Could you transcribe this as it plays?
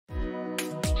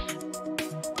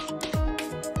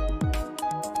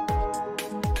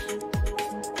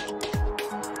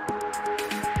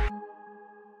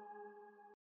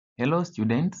Hello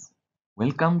students,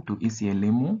 welcome to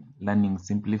ECLIMU Learning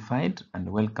Simplified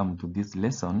and welcome to this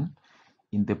lesson.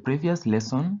 In the previous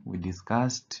lesson, we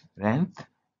discussed length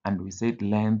and we said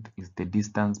length is the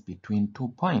distance between 2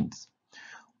 points.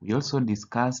 We also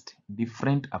discussed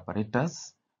different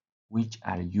apparatus which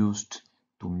are used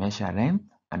to measure length,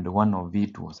 and one of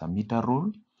it was a meter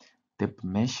rule, tape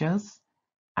measures,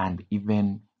 and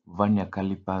even vernier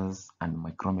calipers and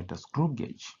micrometer screw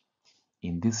gauge.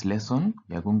 In this lesson,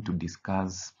 we are going to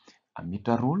discuss a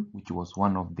meter rule, which was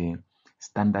one of the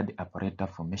standard apparatus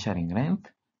for measuring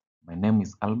length. My name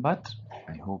is Albert.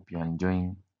 I hope you are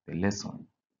enjoying the lesson.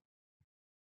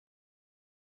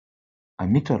 A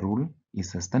meter rule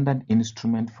is a standard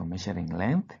instrument for measuring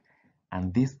length,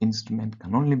 and this instrument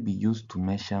can only be used to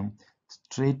measure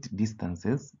straight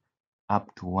distances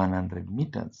up to 100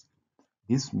 meters.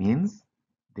 This means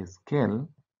the scale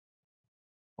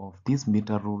of this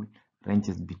meter rule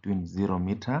ranges between 0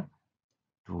 meter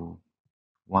to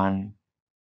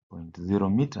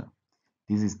 1.0 meter.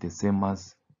 This is the same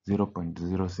as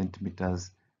 0.0 centimeters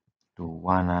to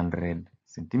 100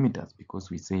 centimeters,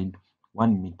 because we said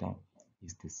 1 meter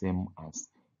is the same as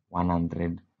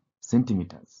 100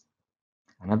 centimeters.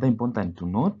 Another important to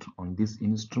note on this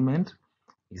instrument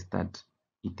is that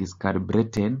it is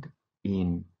calibrated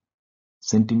in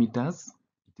centimeters,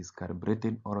 it is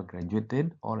calibrated or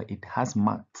graduated, or it has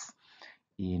marks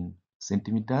in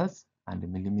centimeters and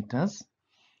millimeters.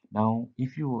 Now,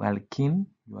 if you are keen,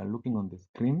 you are looking on the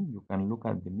screen, you can look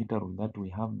at the meter rule that we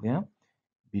have there.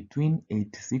 Between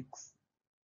 86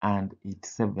 and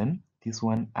 87, this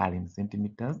one are in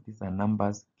centimeters. These are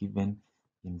numbers given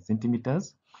in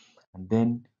centimeters. And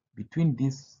then between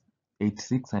this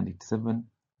 86 and 87,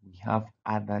 we have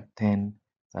other 10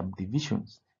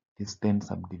 subdivisions. These 10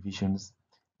 subdivisions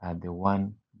are the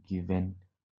one given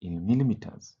in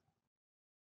millimeters.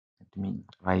 Let me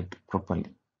write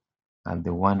properly. Are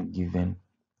the one given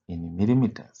in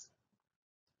millimeters.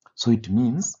 So it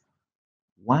means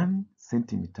 1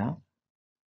 centimeter,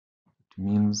 it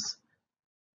means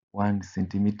 1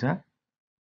 centimeter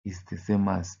is the same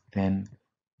as 10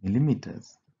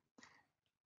 millimeters.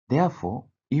 Therefore,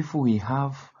 if we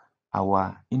have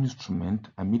our instrument,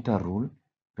 a meter rule,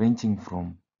 ranging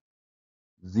from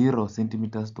 0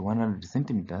 centimeters to 100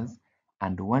 centimeters,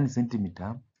 and 1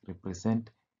 centimeter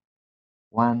represent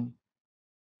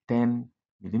 10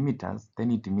 millimeters,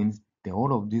 then it means the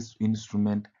whole of this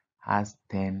instrument has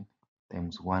 10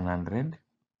 times 100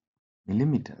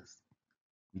 millimeters,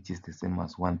 which is the same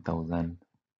as 1000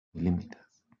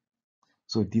 millimeters.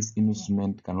 So this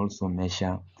instrument can also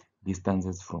measure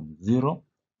distances from 0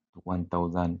 to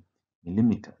 1000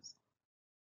 millimeters.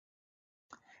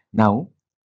 Now,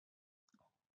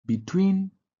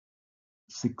 between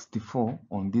 64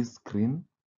 on this screen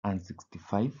and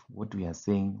 65, what we are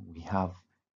saying, we have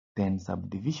 10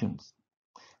 subdivisions.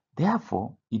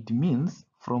 Therefore, it means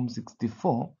from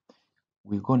 64,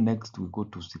 we go next, we go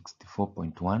to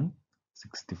 64.1,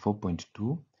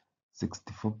 64.2,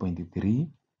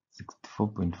 64.3,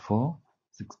 64.4,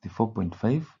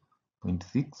 64.5,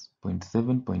 0.6,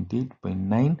 0.7, 0.8,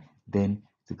 0.9, then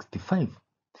 65.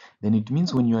 Then it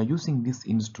means when you are using this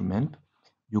instrument,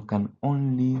 you can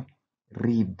only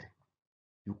read,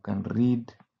 you can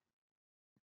read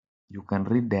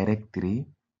directly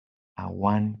a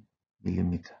 1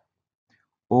 millimeter.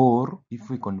 Or if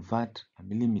we convert a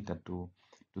millimeter to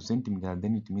centimeter,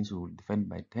 then it means we will divide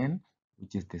by 10,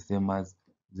 which is the same as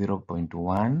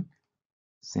 0.1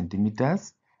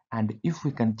 centimeters. And if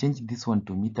we can change this one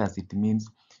to meters, it means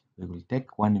we will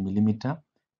take 1 millimeter,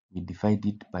 we divide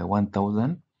it by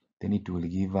 1000, then it will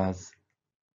give us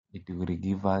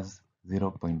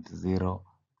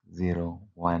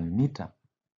 0.001 meter.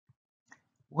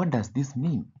 What does this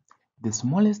mean? The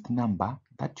smallest number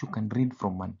that you can read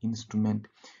from an instrument,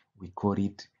 we call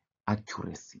it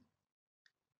accuracy.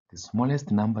 The smallest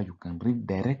number you can read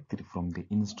directly from the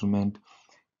instrument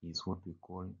is what we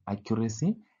call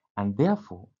accuracy. And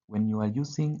therefore, when you are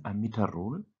using a meter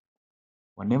rule,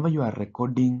 whenever you are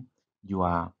recording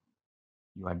your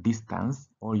distance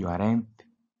or your length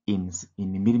in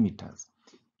millimeters,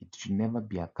 it should never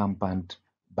be accompanied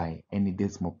by any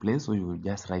decimal place, so you will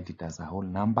just write it as a whole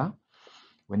number.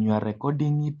 When you are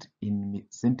recording it in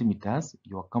centimeters,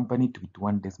 you accompany it with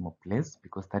 1 decimal place,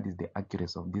 because that is the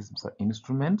accuracy of this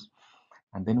instrument.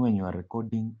 And then when you are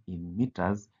recording in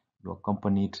meters, you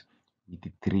accompany it with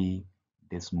 3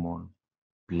 decimal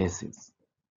places.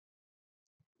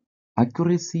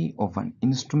 Accuracy of an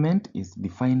instrument is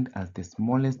defined as the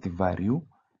smallest value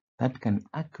that can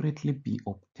accurately be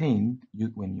obtained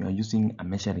when you are using a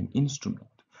measuring instrument.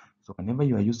 So whenever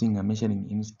you are using a measuring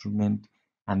instrument,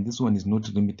 And this one is not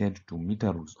limited to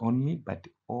meter rules only, but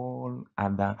all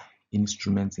other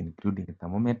instruments, including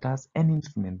thermometers, any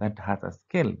instrument that has a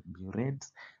scale,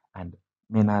 burettes, and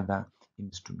many other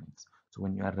instruments. So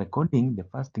when you are recording, the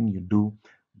first thing you do,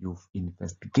 you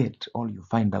investigate or you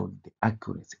find out the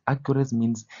accuracy. Accuracy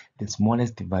means the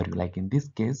smallest value. Like in this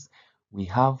case, we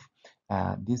have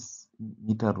this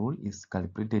meter rule is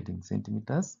calibrated in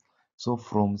centimeters. So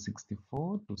from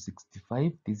 64 to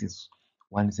 65, this is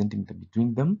 1 centimeter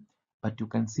between them. But you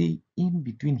can see in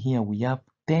between here, we have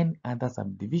 10 other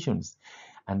subdivisions.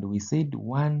 And we said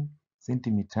 1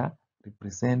 centimeter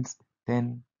represents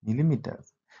 10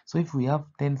 millimeters. So if we have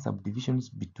 10 subdivisions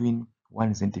between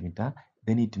 1 centimeter,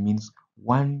 then it means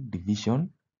 1 division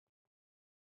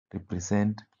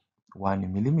represent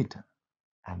 1 millimeter.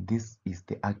 And this is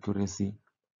the accuracy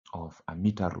of a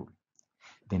meter rule.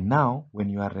 Then now, when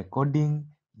you are recording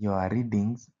your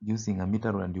readings using a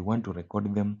meter rule and you want to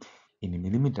record them in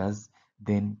millimeters,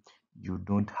 then you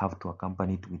don't have to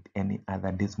accompany it with any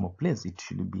other decimal place. It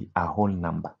should be a whole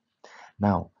number.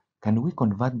 Now, can we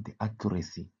convert the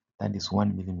accuracy, that is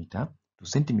 1 millimeter, to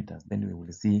centimeters? Then we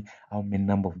will see how many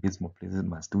number of decimal places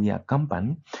must we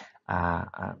accompany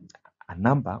a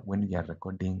number when we are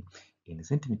recording in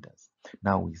centimeters.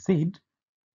 Now we said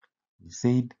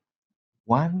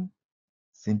 1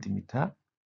 centimeter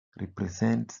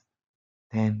represents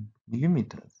 10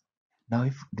 millimeters. Now,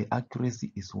 if the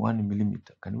accuracy is 1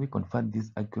 millimeter, can we convert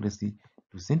this accuracy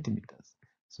to centimeters?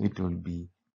 So it will be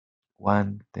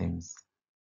 1 times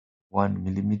 1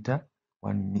 millimeter,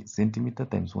 1 centimeter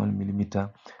times 1 millimeter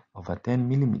over 10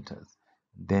 millimeters.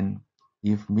 Then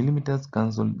if millimeters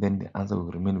cancel, then the answer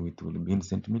will remain with will be in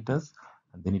centimeters,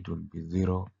 and then it will be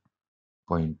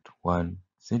 0.1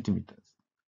 centimeters.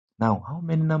 Now, how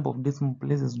many number of decimal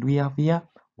places do we have here?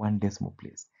 1 decimal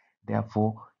place.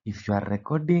 Therefore, if you are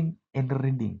recording and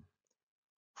reading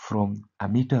from a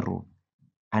meter rule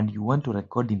and you want to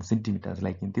record in centimeters,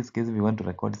 like in this case, if you want to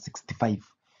record 65,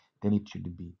 then it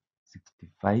should be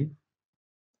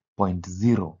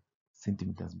 65.0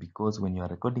 centimeters, because when you are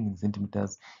recording in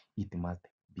centimeters, it must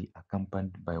be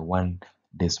accompanied by 1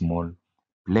 decimal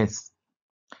place.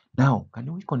 Now,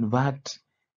 can we convert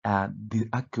the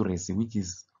accuracy, which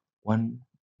is 1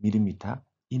 millimeter,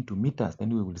 into meters?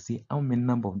 Then we will see how many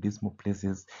number of decimal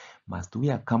places must we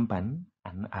accompany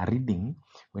a reading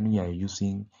when we are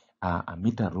using a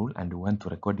meter rule and we want to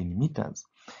record in meters.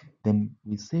 Then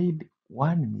we said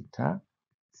 1 meter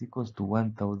is equals to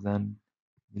 1000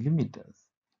 millimeters.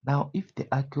 Now, if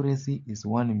the accuracy is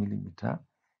 1 millimeter,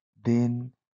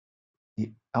 then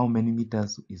how many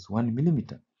meters is 1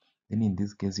 millimeter? Then in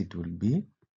this case, it will be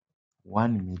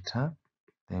 1 meter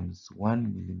times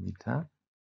 1 millimeter,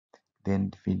 then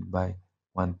divided by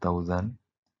 1000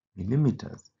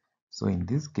 millimeters. So in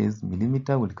this case,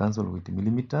 millimeter will cancel with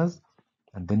millimeters,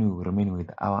 and then we will remain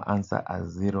with our answer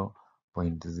as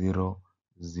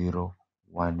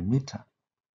 0.001 meter.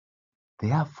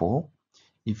 Therefore,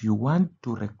 if you want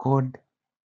to record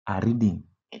a reading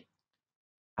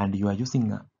and you are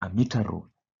using a meter rule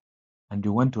and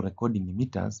you want to record in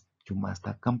meters, you must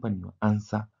accompany your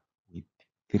answer with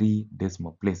 3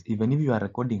 decimal place. Even if you are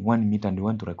recording 1 meter and you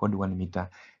want to record 1 meter,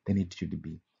 then it should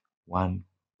be 1.000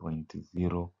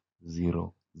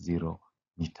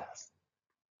 meters.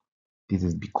 This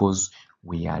is because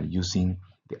we are using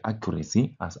the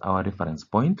accuracy as our reference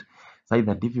point. So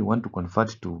that if you want to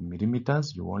convert to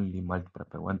millimeters, you only multiply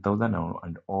by 1000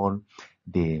 and all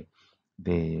the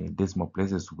decimal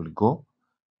places will go.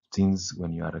 Since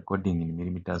when you are recording in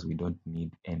millimeters, we don't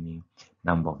need any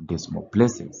number of decimal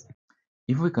places.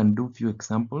 If we can do few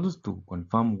examples to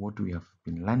confirm what we have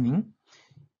been learning,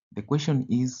 the question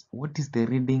is, what is the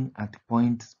reading at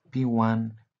points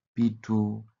P1,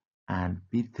 P2, and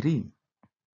P3?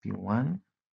 P1,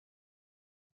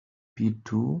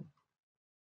 P2,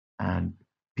 and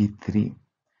P3.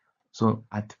 So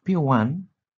at P1,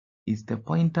 is the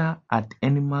pointer at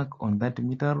any mark on that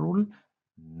meter rule?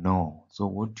 No. So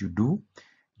what you do,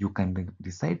 you can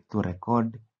decide to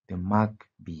record the mark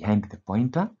behind the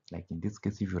pointer. Like in this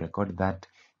case, if you record that,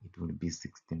 it will be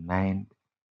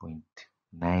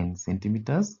 69.9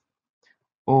 centimeters.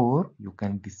 Or you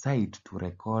can decide to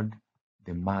record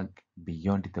the mark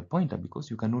beyond the pointer,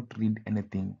 because you cannot read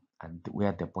anything at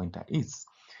where the pointer is.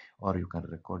 Or you can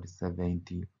record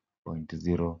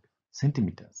 70.0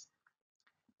 centimeters.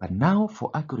 But now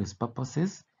for accuracy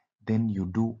purposes, then you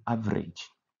do average.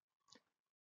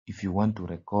 If you want to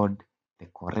record the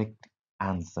correct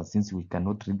answer, since we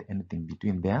cannot read anything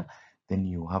between there, then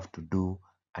you have to do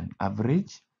an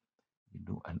average. You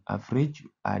do an average,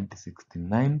 you add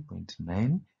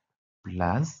 69.9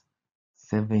 plus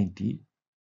 70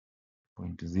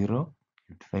 0.0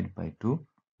 you divide by 2,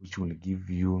 which will give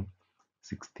you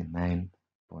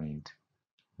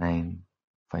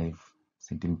 69.95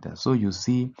 centimeters. So you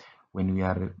see, when we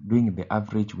are doing the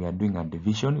average, we are doing a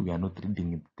division. We are not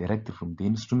reading it directly from the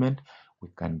instrument. We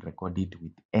can record it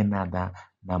with another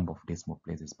number of decimal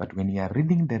places. But when you are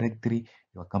reading directly,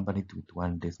 you accompany it with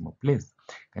one decimal place.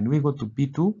 Can we go to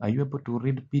P2? Are you able to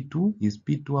read P2? Is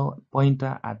P2 a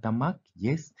pointer at a mark?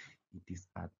 Yes, it is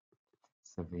at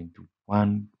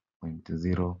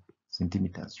 71.0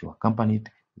 centimeters. You accompany it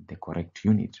with the correct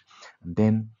unit. And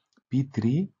then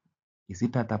P3, is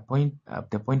it at a point,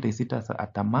 the pointer, is it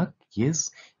at a mark?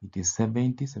 Yes, it is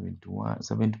 70, 71,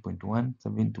 70.1,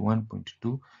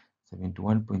 71.2,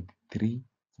 71.3,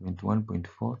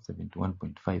 71.4,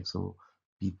 71.5. So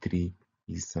P3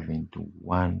 is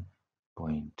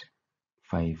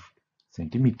 71.5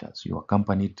 centimeters. You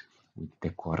accompany it with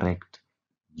the correct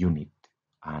unit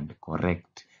and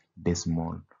correct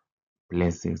decimal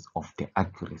places of the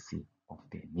accuracy of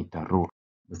the meter rule.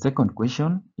 The second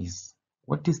question is,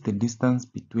 what is the distance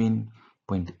between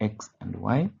point X and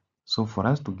Y? So for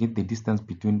us to get the distance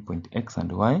between point X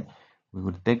and Y, we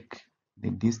would take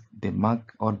the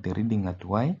mark or the reading at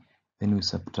Y, then we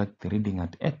subtract the reading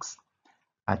at X.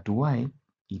 At Y,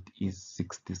 it is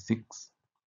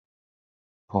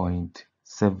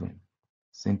 66.7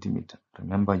 centimeter.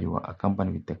 Remember, you are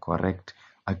accompanied with the correct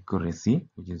accuracy,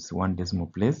 which is one decimal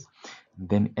place. And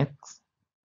then X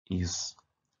is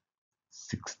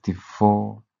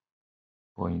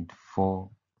 64.4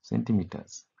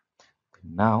 centimeters.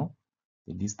 Now,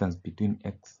 the distance between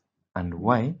X and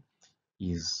Y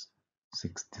is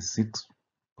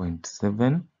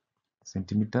 66.7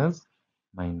 centimeters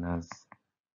minus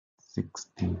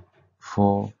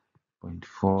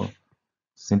 64.4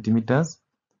 centimeters,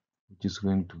 which is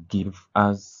going to give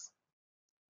us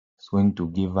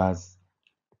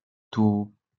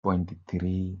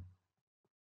 2.3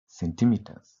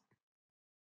 centimeters.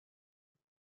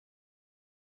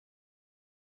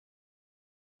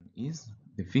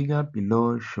 The figure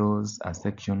below shows a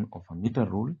section of a meter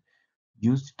rule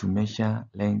used to measure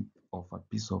length of a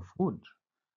piece of wood.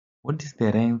 What is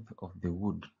the length of the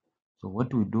wood? So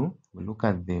what we do, we look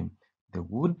at the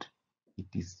wood.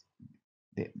 It is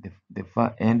the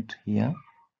far end here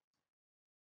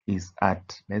is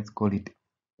at, let's call it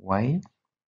Y,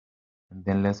 and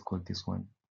then let's call this one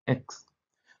X.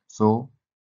 So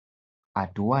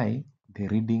at Y, the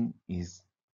reading is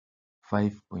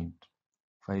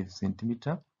 5.5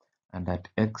 centimeter, and at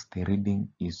X, the reading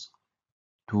is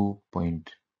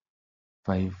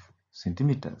 2.5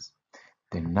 centimeters.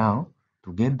 Then now,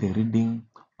 to get the reading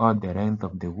or the length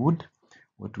of the wood,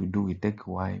 what we do, we take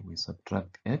Y, we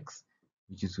subtract X,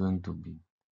 which is going to be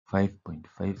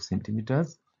 5.5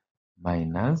 centimeters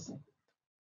minus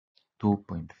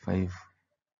 2.5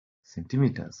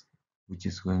 centimeters, which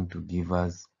is going to give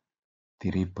us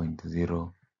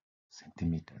 3.0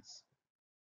 centimeters.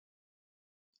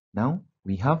 Now,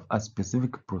 we have a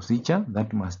specific procedure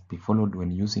that must be followed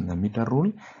when using a meter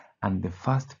rule, and the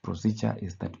first procedure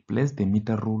is that place the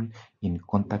meter rule in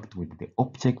contact with the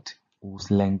object whose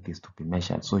length is to be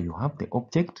measured. So you have the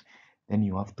object, then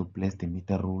you have to place the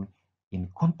meter rule in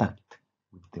contact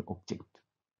with the object.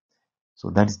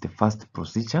 So that is the first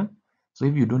procedure. So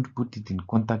if you don't put it in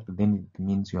contact, then it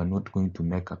means you are not going to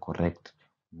make a correct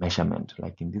measurement.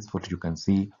 Like in this photo, you can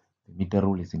see the meter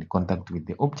rule is in contact with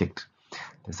the object.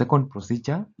 The second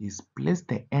procedure is place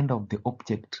the end of the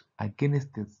object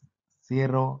against the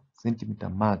 0 centimeter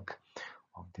mark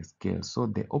of the scale. So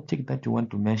the object that you want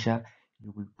to measure,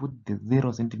 you will put the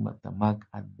 0 centimeter mark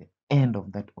at the end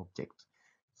of that object.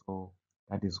 So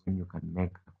that is when you can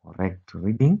make a correct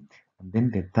reading. And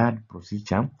then the third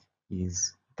procedure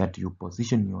is that you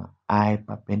position your eye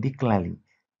perpendicularly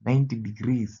 90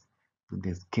 degrees to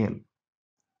the scale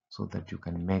so that you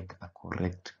can make a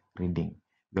correct reading.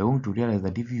 You are going to realize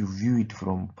that if you view it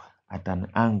from at an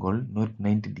angle, not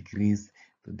 90 degrees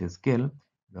to the scale,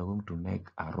 you are going to make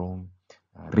a wrong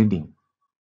reading.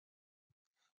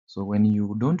 So when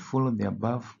you don't follow the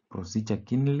above procedure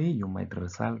keenly, you might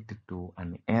result to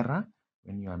an error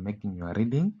when you are making your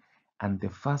reading. And the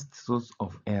first source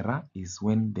of error is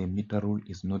when the meter rule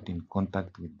is not in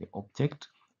contact with the object.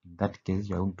 In that case,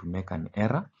 you are going to make an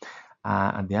error.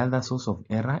 And the other source of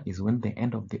error is when the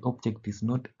end of the object is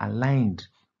not aligned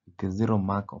with the 0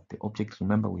 mark of the object.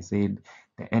 Remember, we said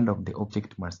the end of the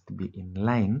object must be in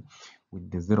line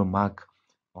with the 0 mark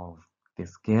of the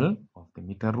scale of the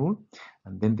meter rule.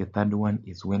 And then the third one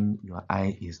is when your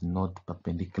eye is not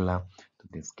perpendicular to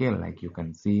the scale, like you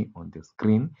can see on the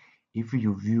screen. If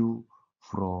you view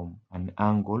from an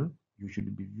angle, you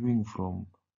should be viewing from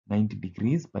 90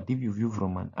 degrees, but if you view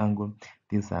from an angle,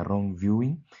 this is a wrong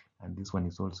viewing, and this one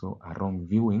is also a wrong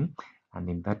viewing, and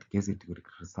in that case it will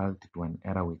result to an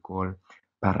error we call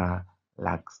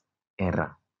parallax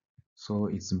error. So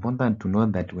it's important to know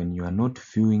that when you are not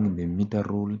viewing the meter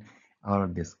rule or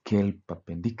the scale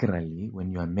perpendicularly,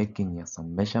 when you are making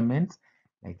some measurements,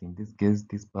 like in this case,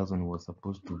 this person was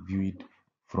supposed to view it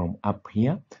from up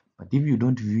here. But if you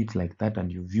don't view it like that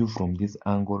and you view from this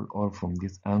angle or from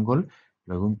this angle,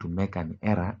 you're going to make an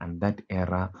error, and that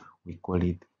error, we call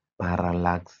it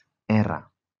parallax error.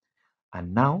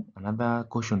 And now, another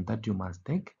caution that you must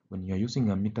take when you're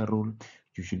using a meter rule,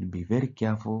 you should be very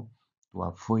careful to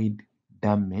avoid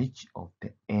damage of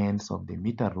the ends of the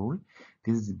meter rule.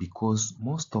 This is because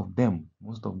most of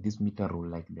this meter rule,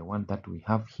 like the one that we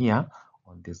have here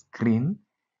on the screen,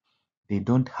 they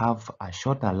don't have a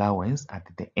short allowance at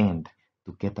the end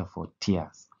to cater for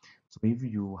tears. So if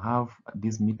you have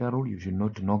this meter rule, you should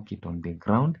not knock it on the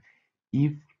ground.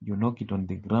 If you knock it on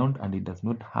the ground and it does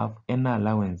not have any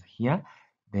allowance here,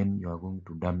 then you are going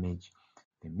to damage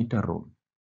the meter rule.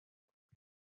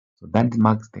 So that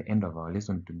marks the end of our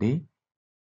lesson today.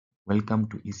 Welcome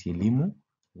to Easy Elimu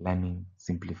Learning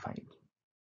Simplified.